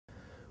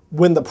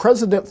When the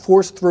president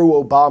forced through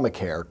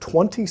Obamacare,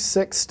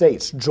 26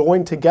 states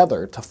joined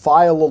together to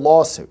file a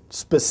lawsuit,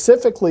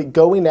 specifically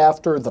going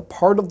after the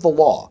part of the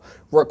law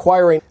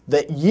requiring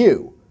that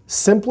you,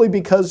 simply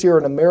because you're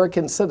an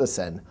American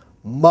citizen,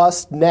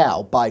 must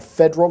now, by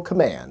federal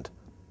command,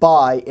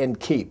 buy and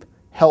keep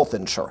health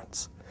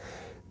insurance.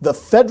 The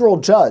federal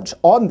judge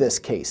on this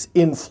case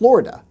in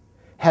Florida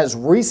has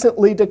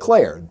recently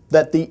declared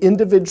that the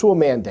individual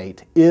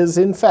mandate is,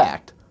 in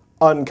fact,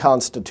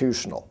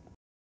 unconstitutional.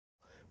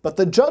 But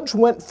the judge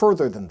went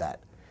further than that.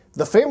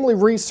 The Family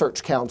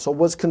Research Council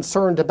was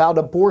concerned about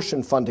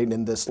abortion funding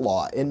in this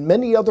law and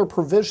many other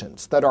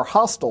provisions that are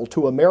hostile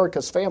to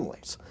America's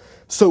families.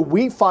 So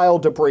we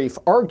filed a brief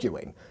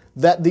arguing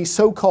that the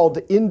so-called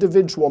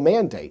individual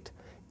mandate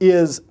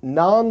is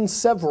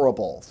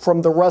non-severable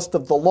from the rest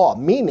of the law,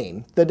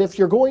 meaning that if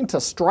you're going to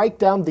strike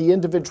down the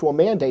individual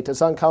mandate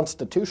as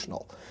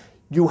unconstitutional,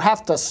 you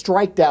have to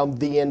strike down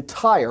the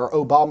entire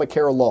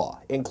Obamacare law,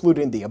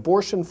 including the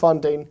abortion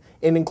funding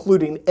and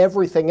including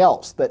everything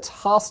else that's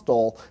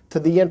hostile to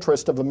the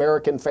interest of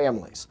American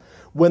families.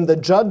 When the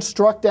judge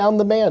struck down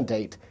the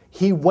mandate,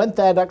 he went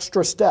that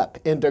extra step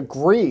and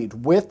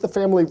agreed with the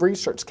Family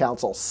Research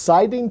Council,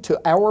 citing to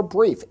our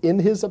brief in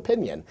his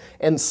opinion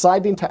and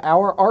citing to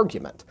our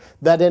argument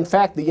that in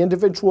fact the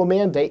individual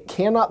mandate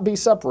cannot be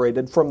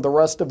separated from the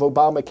rest of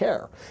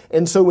Obamacare,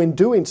 and so in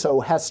doing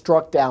so has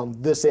struck down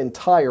this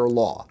entire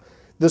law.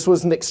 This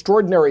was an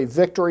extraordinary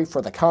victory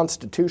for the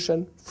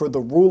Constitution, for the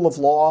rule of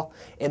law,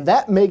 and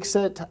that makes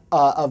it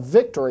a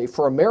victory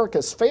for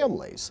America's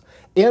families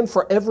and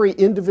for every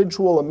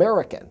individual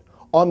American,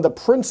 on the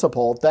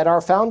principle that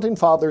our founding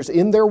fathers,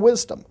 in their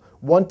wisdom,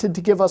 wanted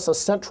to give us a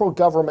central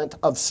government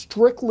of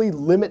strictly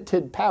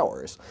limited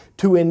powers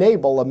to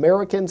enable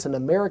Americans and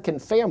American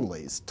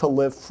families to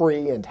live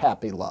free and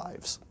happy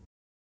lives.